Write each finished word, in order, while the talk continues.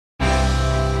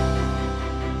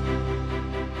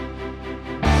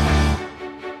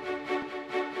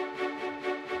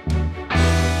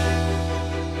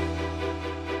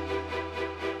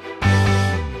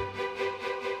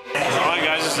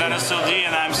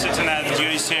sitting at the Dieu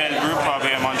du Ciel brewpub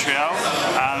here in Montreal,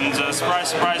 and surprise,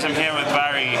 surprise, I'm here with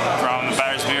Barry from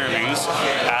Barry's Beer Reviews,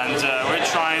 and we're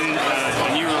trying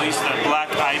a new release, the Black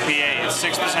IPA. It's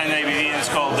 6% ABV, and it's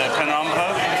called the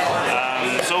Penumbra.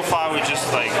 So far, we're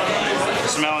just like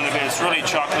smelling a bit. It's really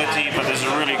chocolatey, but there's a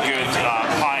really good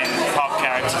pine hop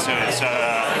character to it. So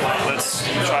let's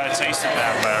try to taste it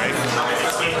now, Barry.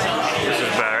 This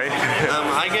is Barry.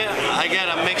 I get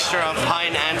a mixture of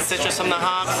pine and citrus from the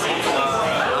hops,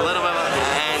 a little bit,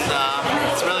 and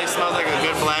it really smells like a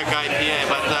good black IPA.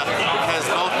 But because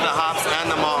both the hops and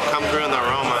the malt come through in the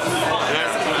aroma, it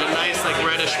has a nice like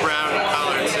reddish brown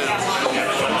color too.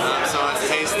 So let's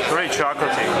taste it. Very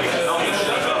chocolatey.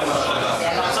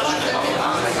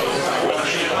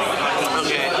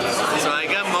 Okay, so I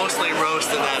got mostly roast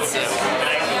in that sip.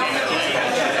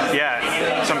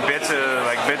 Yeah, some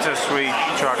bittersweet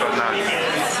chocolate nuts.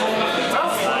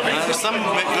 There's some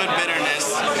good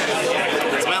bitterness.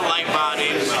 It's been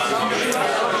light-bodied.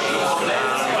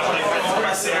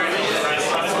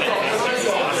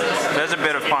 There's a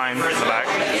bit of pine in the back.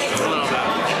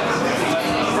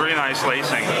 Really nice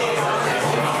lacing.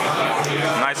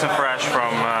 Nice and fresh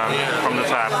from the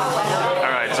tap.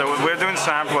 All right, so we're doing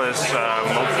samplers.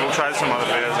 We'll try some other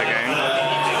beers again.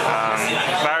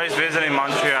 Barry's visiting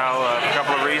Montreal for a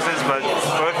couple of reasons, but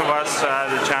both of us had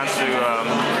the chance to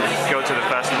go to the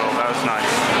festival. That was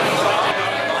nice.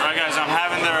 Alright guys, I'm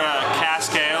having their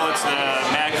cask ale. It's the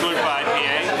Mea Culpa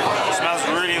IPA. It smells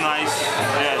really nice.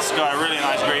 Yeah, it's got a really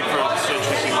nice grapefruit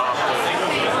citrusy hop.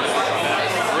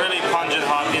 Really pungent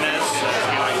hoppiness.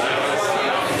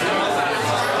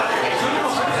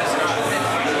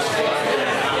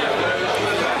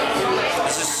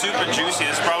 This is super juicy.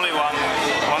 It's probably one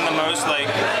of the most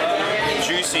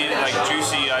juicy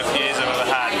IPAs I've ever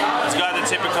had. It's got the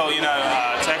typical,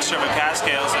 texture of a cask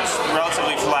ale, so it's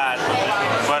relatively flat,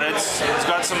 but it's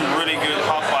got some really good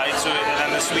hop bite to it, and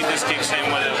then the sweetness kicks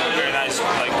in with a very nice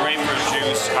grapefruit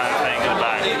juice kind of thing in the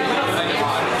back.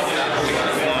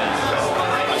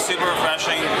 It's super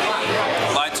refreshing,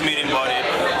 light to medium bodied.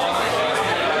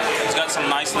 It's got some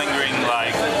nice lingering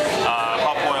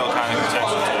hop oil kind of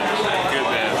texture to it. Good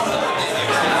beer.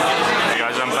 Hey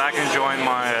guys, I'm back enjoying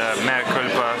my Mea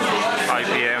Culpa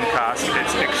IPA on cask.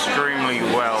 It's extremely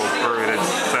well brewed. It's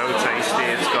so tasty.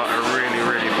 It's got a really,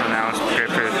 really pronounced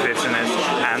grapefruit bitterness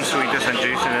and sweetness and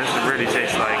juiciness. It really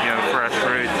tastes like fresh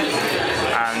fruit.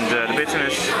 And the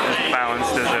bitterness is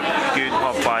balanced. There's a good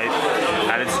hop bite,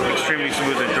 and it's extremely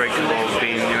smooth and drinkable.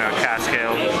 Being cask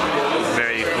ale,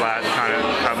 very flat kind of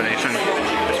combination.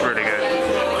 It's really good.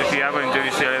 If you ever do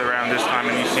see it around this time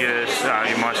and you see this,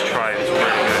 you must try it. It's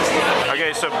really good.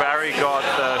 Okay, so Barry got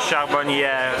the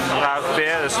Charbonnier craft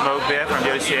beer, the smoked beer from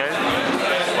Dieu du Ciel.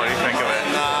 What do you think of it?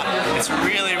 It's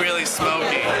really, really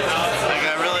smoky. Like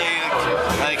a really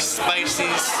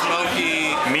spicy,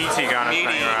 smoky, meaty kind of thing,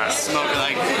 right? Smoky,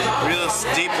 like real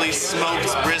deeply smoked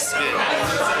brisket.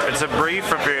 It's a brief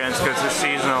appearance because it's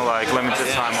seasonal, limited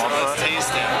time offer. Let's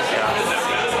taste it.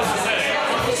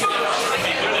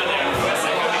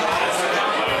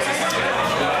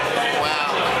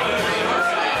 Wow.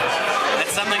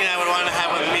 That's something I would want to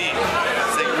have with meat.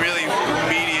 It's like really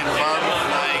meaty and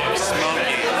barbecue,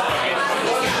 smoky.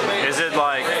 Is it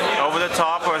over the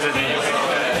top, or is it?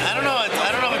 I don't know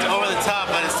if it's over the top,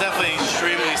 but it's definitely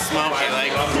extremely smoky.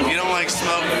 Like, if you don't like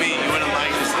smoked meat, you wouldn't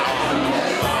like this at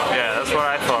all. Yeah, that's what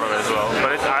I thought of as well.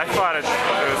 But I thought it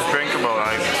was drinkable,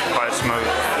 quite smooth.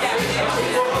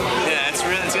 Yeah, it's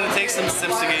gonna take some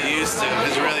sips to get used to.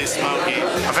 It's really smoky.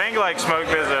 I think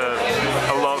smoked beer is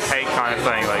a love-hate kind of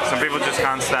thing. Some people just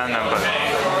can't stand them, but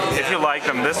if you like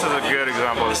them, this is a good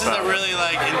example of This is a really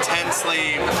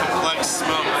intensely complex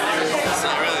smoke. So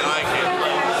I really like it.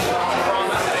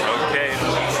 Okay.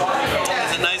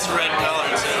 It's a nice red color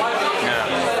too. Yeah.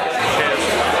 Cheers.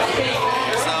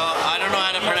 So I don't know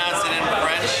how to pronounce it in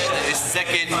French. It's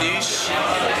second niche.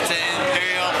 It's an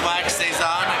Imperial Black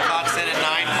Saison. It clocks in at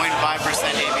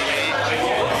 9.5% ABV.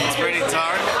 It's pretty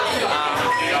tart. It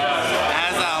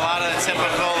has a lot of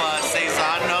typical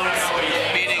Saison notes,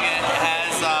 meaning it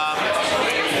has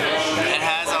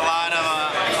a lot of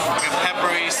a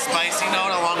peppery, spicy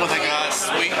note along with a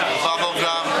sweet bubble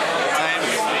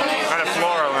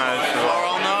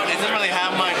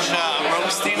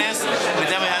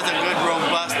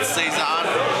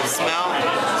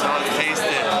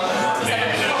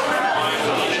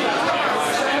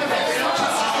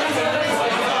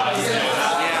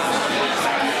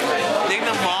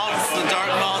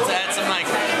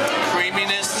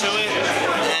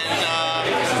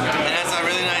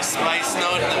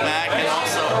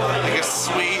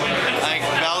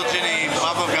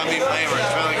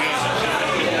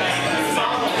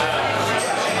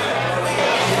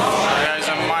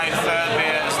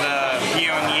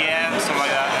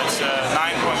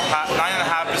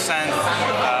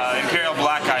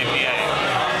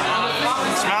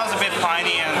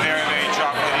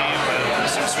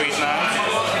sweetener.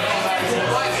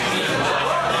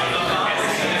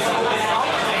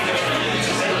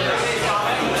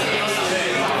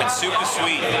 It's super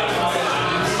sweet.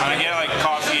 And I get like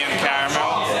coffee and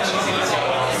caramel.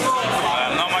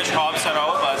 Not much hops at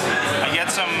all, but I get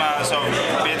some sort of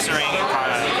bittering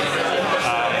kind of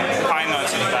pine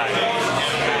nuts in the back.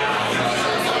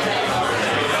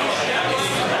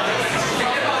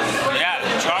 Yeah,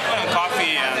 chocolate and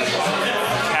coffee and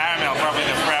caramel probably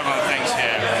the prevalent things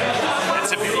here.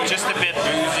 It's just a bit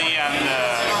boozy and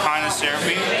kind of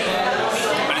syrupy,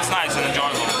 but it's nice and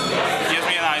enjoyable. It gives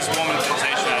me a nice warming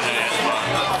sensation as it is, but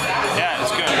yeah,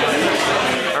 it's good.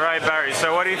 Alright, Barry,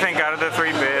 so what do you think out of the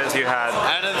 3 beers you had?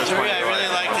 Out of the 3, I really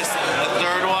like the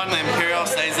third one, the Imperial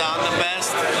Saison, the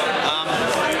best.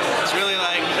 It's really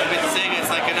like, I've been saying, it's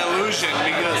like an illusion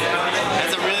because it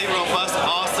has a really robust,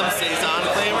 awesome Saison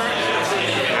flavor.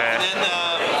 Yeah. And then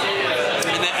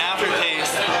the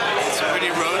aftertaste, it's pretty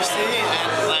roasty,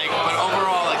 and like, but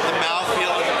overall, like the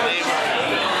mouthfeel and the flavor,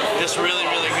 just really,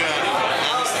 really good.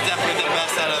 And this is definitely the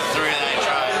best out of the 3 that I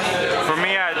tried. For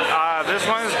me, this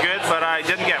one is good, but I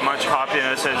didn't get much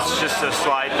hoppiness. It's just a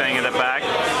slight thing in the back.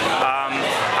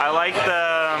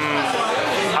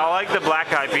 I like the black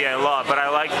IPA a lot, but I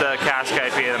like the cask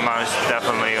IPA the most,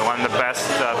 definitely. One of the best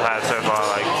I've had so far.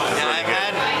 Like, Yeah, really I've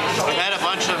had a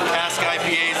bunch of cask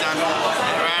IPAs on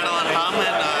Rattle and Hum,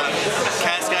 and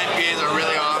cask IPAs are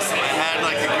really awesome. I had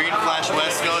like the Green Flash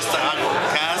West Coast on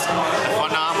cask,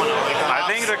 phenomenal. Like, I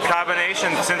think the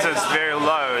carbonation, since it's very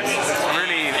low, it's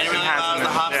really it really allows the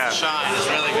hops to shine. It's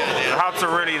really good. The Yeah. hops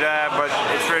are really there, but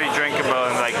it's really drinkable,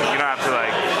 and like you don't have to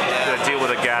like deal with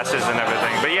the gases and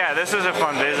everything. But yeah, this is a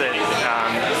fun visit.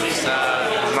 It's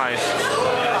nice.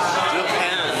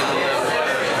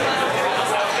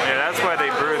 Yeah, that's where they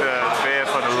brew the beer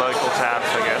for the local taps,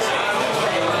 I guess.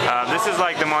 This is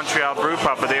like the Montreal brew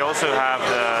pub, but they also have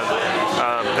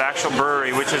the actual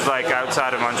brewery, which is like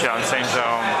outside of Montreal in Saint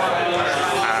Zone.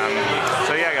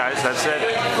 So yeah, guys, that's it.